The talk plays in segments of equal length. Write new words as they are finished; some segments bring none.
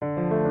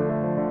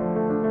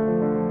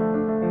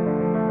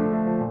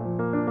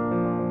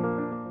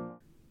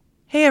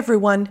Hey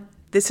everyone,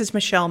 this is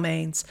Michelle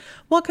Maines.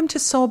 Welcome to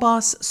Soul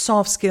Boss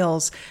Soft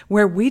Skills,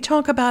 where we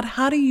talk about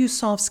how to use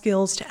soft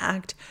skills to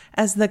act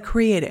as the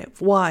creative,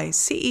 wise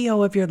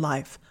CEO of your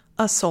life,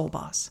 a soul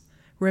boss.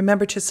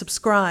 Remember to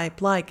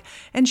subscribe, like,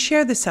 and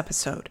share this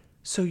episode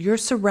so you're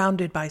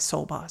surrounded by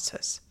soul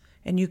bosses.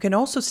 And you can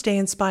also stay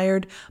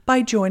inspired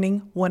by joining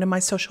one of my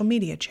social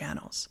media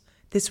channels.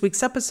 This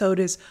week's episode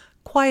is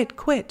Quiet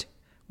Quit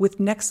with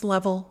Next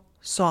Level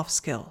Soft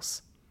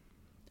Skills.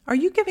 Are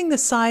you giving the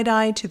side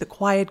eye to the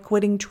quiet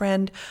quitting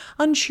trend,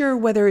 unsure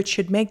whether it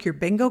should make your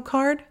bingo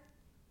card?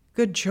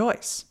 Good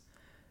choice.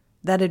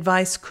 That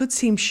advice could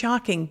seem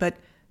shocking, but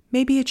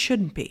maybe it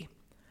shouldn't be.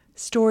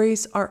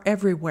 Stories are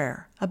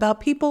everywhere about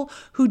people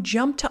who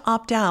jumped to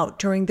opt out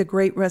during the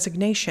Great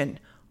Resignation,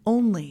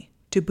 only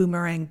to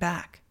boomerang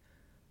back.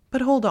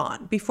 But hold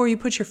on, before you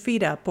put your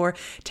feet up or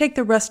take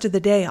the rest of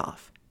the day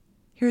off.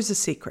 Here's a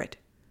secret.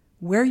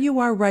 Where you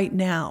are right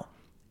now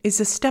is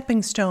a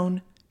stepping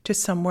stone to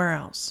somewhere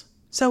else.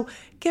 So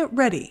get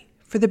ready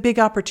for the big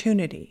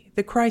opportunity,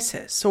 the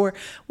crisis, or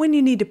when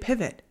you need to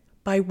pivot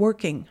by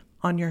working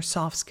on your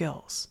soft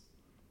skills.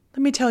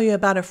 Let me tell you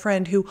about a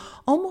friend who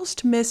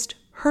almost missed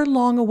her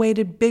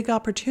long-awaited big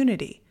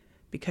opportunity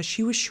because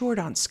she was short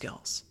on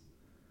skills.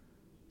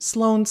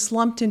 Sloan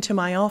slumped into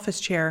my office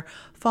chair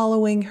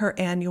following her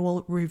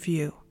annual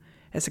review.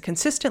 As a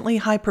consistently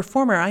high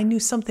performer, I knew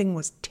something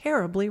was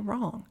terribly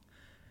wrong.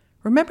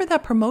 Remember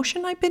that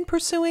promotion I've been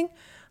pursuing?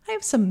 I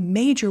have some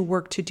major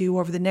work to do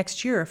over the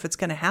next year if it's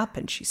going to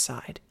happen, she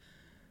sighed.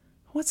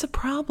 What's the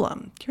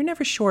problem? You're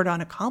never short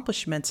on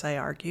accomplishments, I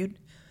argued.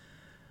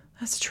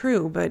 That's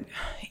true, but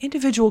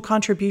individual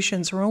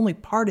contributions are only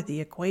part of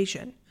the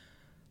equation.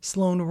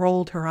 Sloan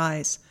rolled her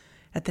eyes.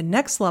 At the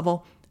next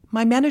level,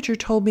 my manager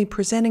told me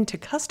presenting to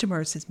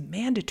customers is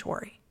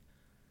mandatory.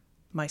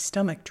 My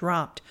stomach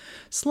dropped.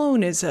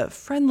 Sloan is a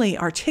friendly,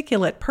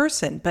 articulate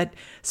person, but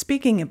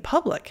speaking in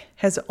public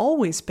has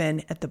always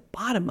been at the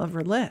bottom of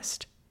her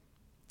list.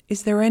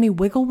 Is there any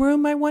wiggle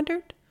room, I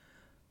wondered?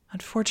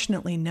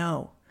 Unfortunately,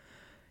 no.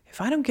 If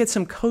I don't get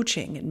some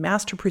coaching and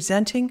master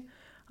presenting,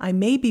 I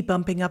may be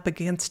bumping up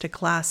against a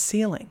glass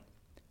ceiling,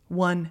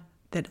 one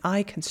that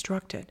I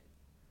constructed.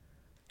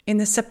 In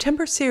the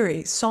September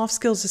series, Soft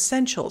Skills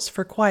Essentials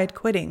for Quiet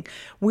Quitting,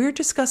 we're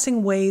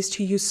discussing ways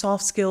to use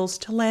soft skills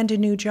to land a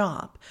new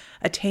job,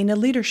 attain a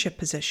leadership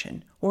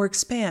position, or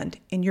expand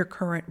in your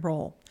current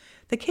role.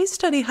 The case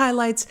study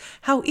highlights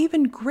how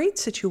even great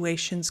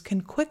situations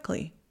can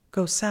quickly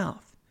go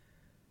south.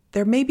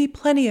 There may be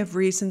plenty of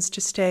reasons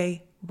to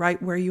stay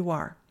right where you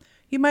are.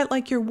 You might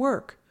like your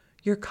work,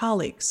 your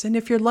colleagues, and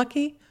if you're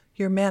lucky,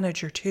 your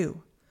manager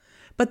too.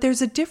 But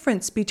there's a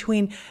difference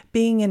between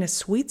being in a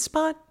sweet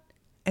spot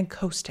and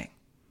coasting.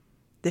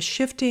 The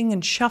shifting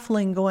and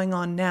shuffling going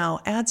on now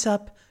adds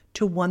up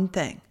to one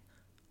thing: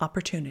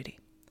 opportunity.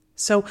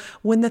 So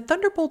when the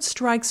thunderbolt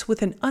strikes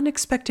with an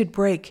unexpected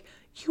break,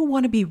 you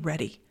want to be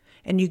ready,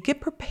 and you get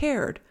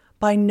prepared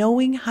by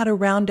knowing how to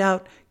round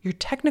out your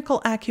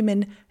technical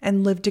acumen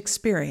and lived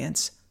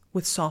experience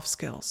with soft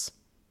skills.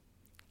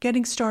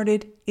 Getting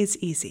started is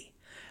easy.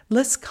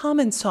 List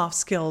common soft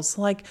skills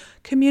like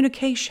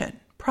communication,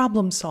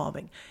 problem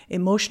solving,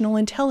 emotional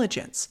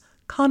intelligence,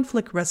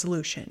 conflict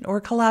resolution, or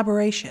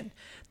collaboration.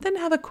 Then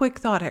have a quick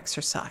thought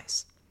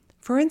exercise.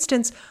 For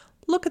instance,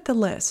 look at the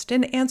list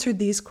and answer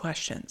these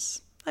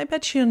questions. I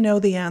bet you'll know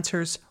the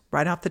answers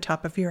right off the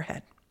top of your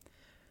head.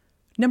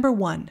 Number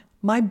 1,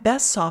 my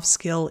best soft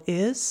skill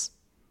is.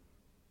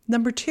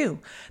 Number 2,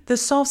 the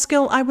soft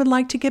skill I would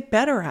like to get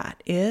better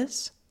at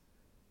is.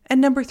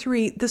 And number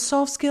 3, the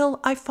soft skill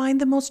I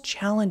find the most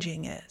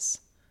challenging is.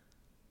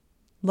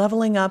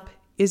 Leveling up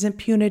isn't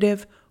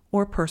punitive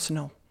or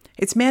personal.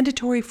 It's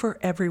mandatory for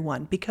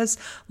everyone because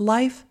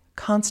life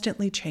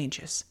constantly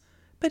changes.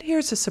 But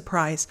here's a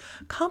surprise.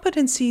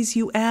 Competencies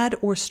you add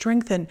or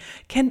strengthen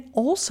can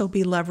also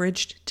be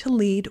leveraged to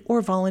lead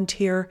or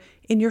volunteer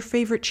in your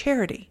favorite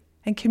charity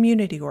and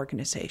community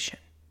organization.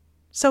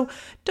 So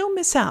don't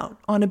miss out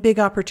on a big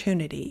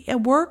opportunity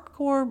at work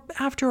or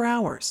after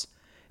hours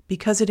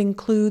because it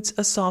includes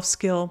a soft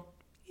skill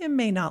you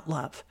may not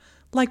love,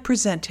 like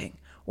presenting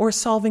or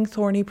solving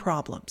thorny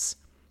problems.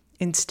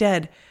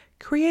 Instead,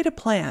 create a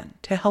plan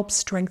to help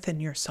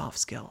strengthen your soft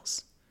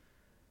skills.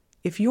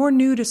 If you're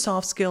new to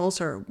soft skills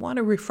or want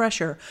a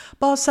refresher,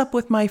 boss up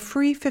with my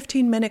free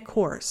 15-minute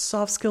course,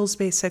 Soft Skills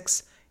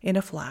Basics in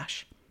a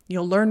Flash.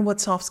 You'll learn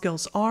what soft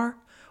skills are,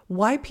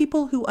 why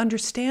people who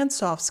understand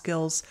soft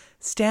skills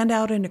stand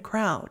out in a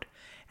crowd,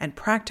 and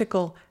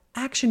practical,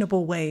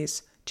 actionable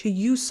ways to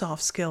use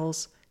soft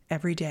skills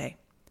every day.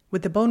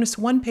 With the bonus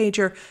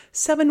one-pager,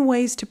 7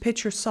 ways to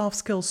pitch your soft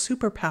skills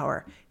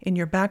superpower in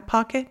your back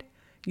pocket,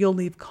 you'll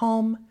leave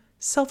calm,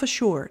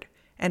 self-assured,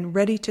 and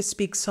ready to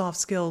speak soft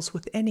skills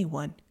with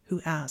anyone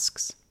who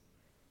asks.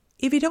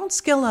 If you don't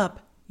skill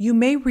up, you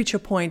may reach a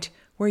point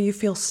where you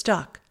feel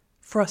stuck,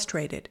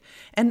 frustrated,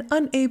 and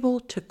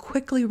unable to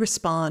quickly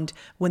respond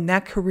when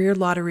that career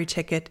lottery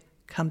ticket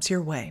comes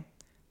your way.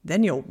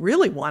 Then you'll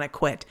really want to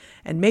quit,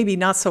 and maybe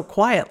not so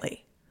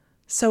quietly.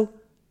 So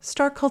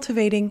Start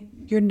cultivating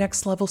your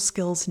next level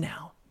skills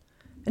now.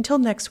 Until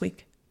next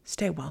week,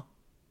 stay well.